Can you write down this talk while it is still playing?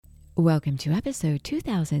Welcome to episode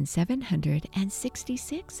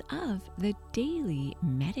 2766 of the Daily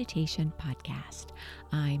Meditation Podcast.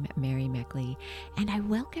 I'm Mary Meckley, and I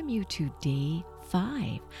welcome you to day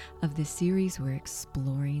 5 of the series we're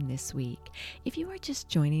exploring this week. If you are just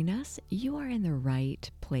joining us, you are in the right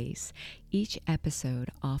place. Each episode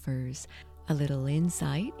offers a little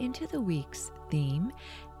insight into the week's theme,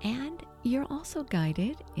 and you're also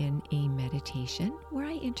guided in a meditation where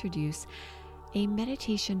I introduce a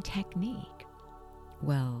meditation technique.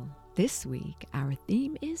 Well, this week our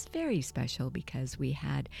theme is very special because we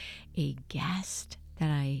had a guest that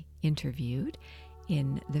I interviewed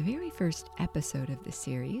in the very first episode of the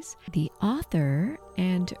series, the author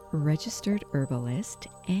and registered herbalist,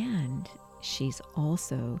 and she's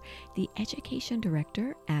also the education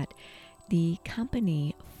director at the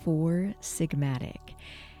company Four Sigmatic,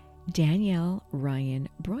 Danielle Ryan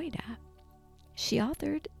Broida. She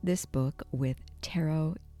authored this book with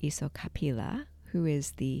Tero Isokapila, who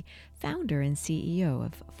is the founder and CEO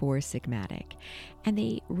of Four Sigmatic, and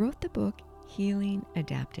they wrote the book Healing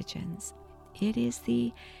Adaptogens. It is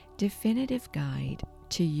the definitive guide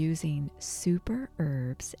to using super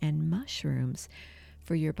herbs and mushrooms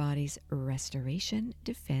for your body's restoration,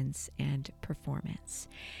 defense, and performance.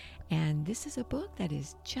 And this is a book that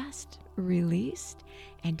is just released,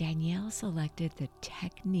 and Danielle selected the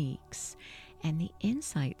techniques and the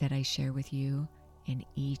insight that I share with you in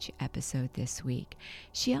each episode this week.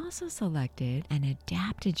 She also selected an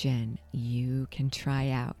adaptogen you can try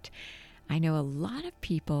out. I know a lot of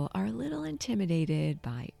people are a little intimidated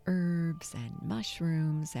by herbs and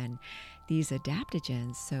mushrooms and these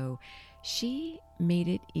adaptogens, so she made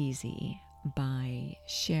it easy by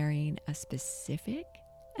sharing a specific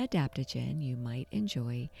adaptogen you might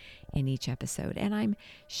enjoy in each episode. And I'm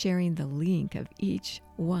sharing the link of each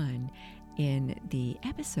one in the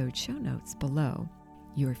episode show notes below.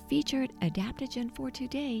 Your featured adaptogen for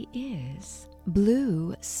today is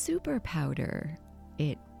Blue Super Powder.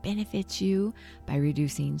 It benefits you by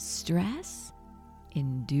reducing stress,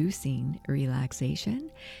 inducing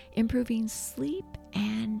relaxation, improving sleep,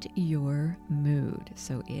 and your mood.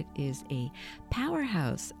 So it is a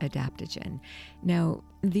powerhouse adaptogen. Now,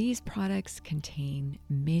 these products contain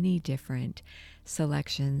many different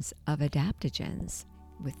selections of adaptogens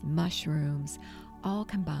with mushrooms all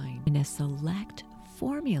combined in a select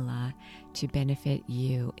formula to benefit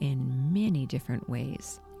you in many different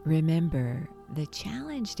ways. Remember, the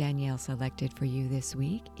challenge Danielle selected for you this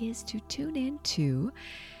week is to tune into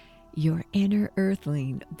your inner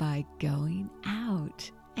earthling by going out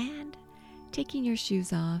and taking your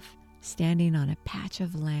shoes off, standing on a patch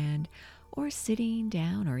of land, or sitting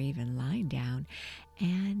down or even lying down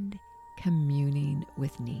and communing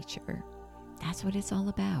with nature. That's what it's all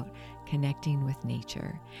about, connecting with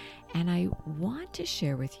nature. And I want to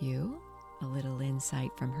share with you a little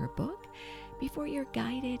insight from her book before you're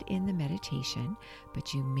guided in the meditation,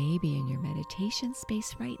 but you may be in your meditation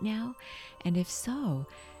space right now. And if so,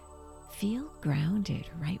 feel grounded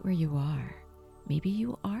right where you are. Maybe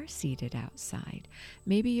you are seated outside.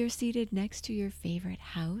 Maybe you're seated next to your favorite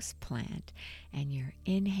house plant and you're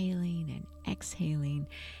inhaling and exhaling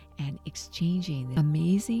and exchanging the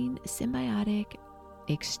amazing symbiotic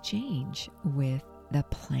exchange with the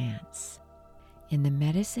plants. In the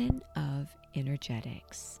medicine of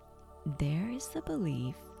energetics, there is the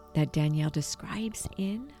belief that Danielle describes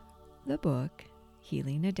in the book,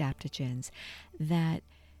 Healing Adaptogens, that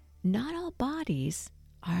not all bodies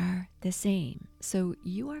are the same. So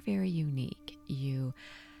you are very unique. You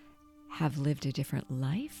have lived a different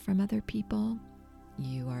life from other people.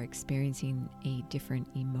 You are experiencing a different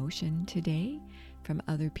emotion today from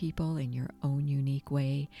other people in your own unique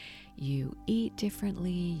way. You eat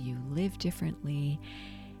differently, you live differently,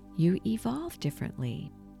 you evolve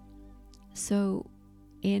differently. So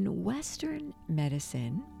in Western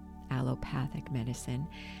medicine, allopathic medicine,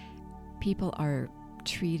 people are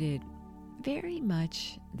treated very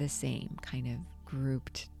much the same, kind of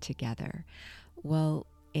grouped together. Well,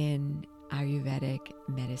 in Ayurvedic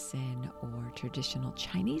medicine or traditional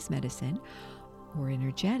Chinese medicine or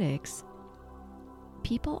energetics,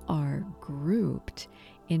 people are grouped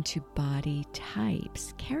into body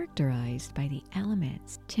types characterized by the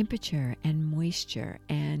elements, temperature, and moisture.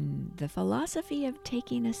 And the philosophy of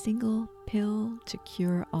taking a single pill to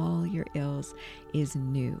cure all your ills is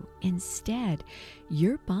new. Instead,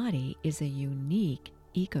 your body is a unique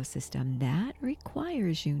ecosystem that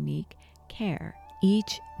requires unique care.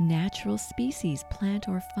 Each natural species, plant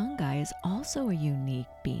or fungi, is also a unique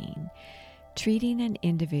being, Treating an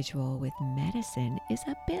individual with medicine is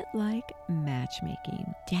a bit like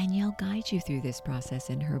matchmaking. Danielle guides you through this process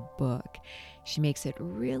in her book. She makes it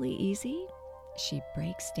really easy. She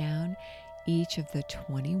breaks down each of the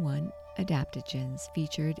 21 adaptogens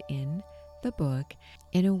featured in the book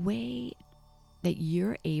in a way that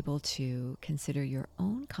you're able to consider your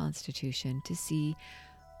own constitution to see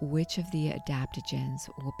which of the adaptogens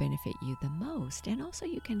will benefit you the most, and also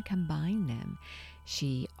you can combine them.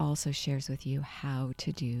 She also shares with you how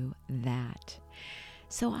to do that.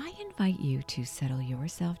 So I invite you to settle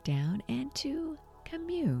yourself down and to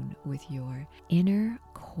commune with your inner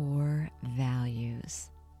core values.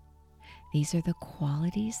 These are the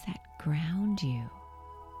qualities that ground you.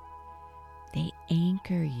 They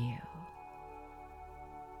anchor you.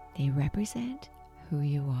 They represent who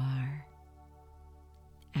you are.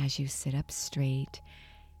 As you sit up straight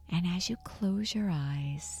and as you close your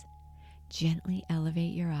eyes, gently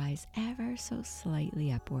elevate your eyes ever so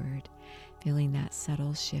slightly upward, feeling that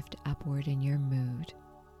subtle shift upward in your mood.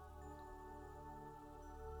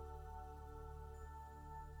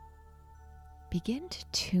 Begin to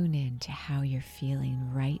tune in to how you're feeling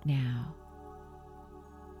right now.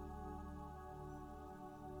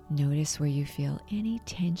 Notice where you feel any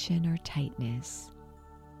tension or tightness.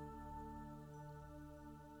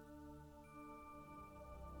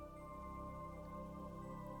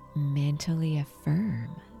 Mentally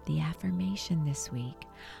affirm the affirmation this week.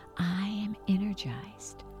 I am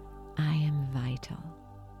energized. I am vital.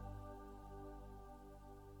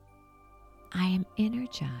 I am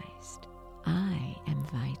energized. I am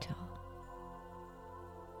vital.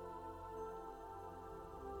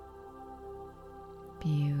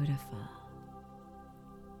 Beautiful.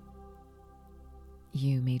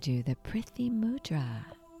 You may do the Prithvi Mudra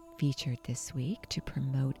featured this week to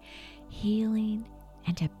promote healing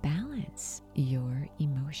and to balance your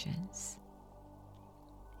emotions.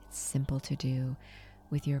 It's simple to do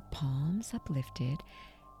with your palms uplifted.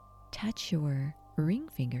 Touch your ring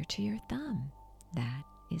finger to your thumb. That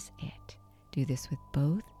is it. Do this with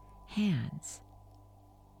both hands.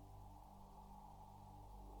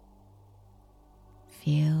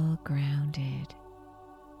 Feel grounded.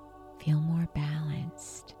 Feel more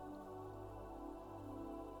balanced.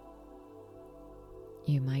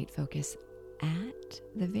 You might focus at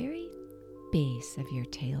the very base of your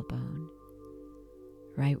tailbone,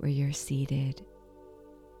 right where you're seated,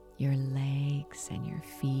 your legs and your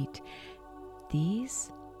feet.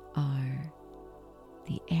 These are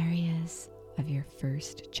the areas of your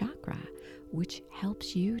first chakra, which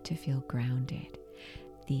helps you to feel grounded.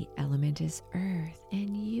 The element is earth,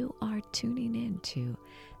 and you are tuning into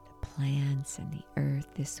the plants and the earth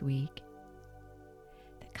this week.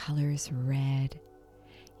 The color is red.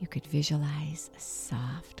 You could visualize a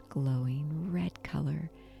soft, glowing red color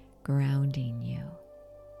grounding you.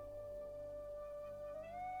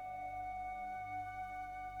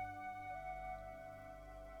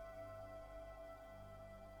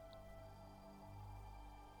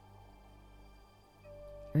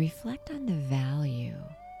 Reflect on the value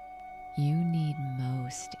you need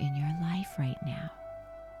most in your life right now.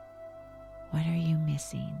 What are you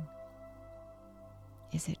missing?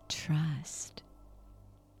 Is it trust?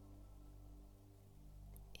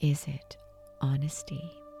 Is it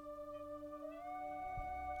honesty?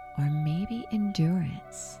 Or maybe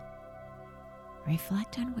endurance?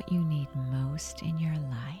 Reflect on what you need most in your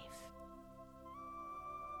life.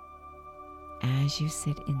 As you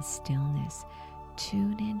sit in stillness,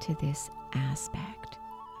 tune into this aspect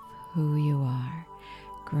of who you are,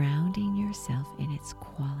 grounding yourself in its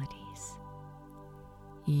qualities.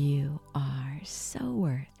 You are so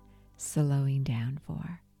worth slowing down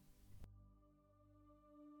for.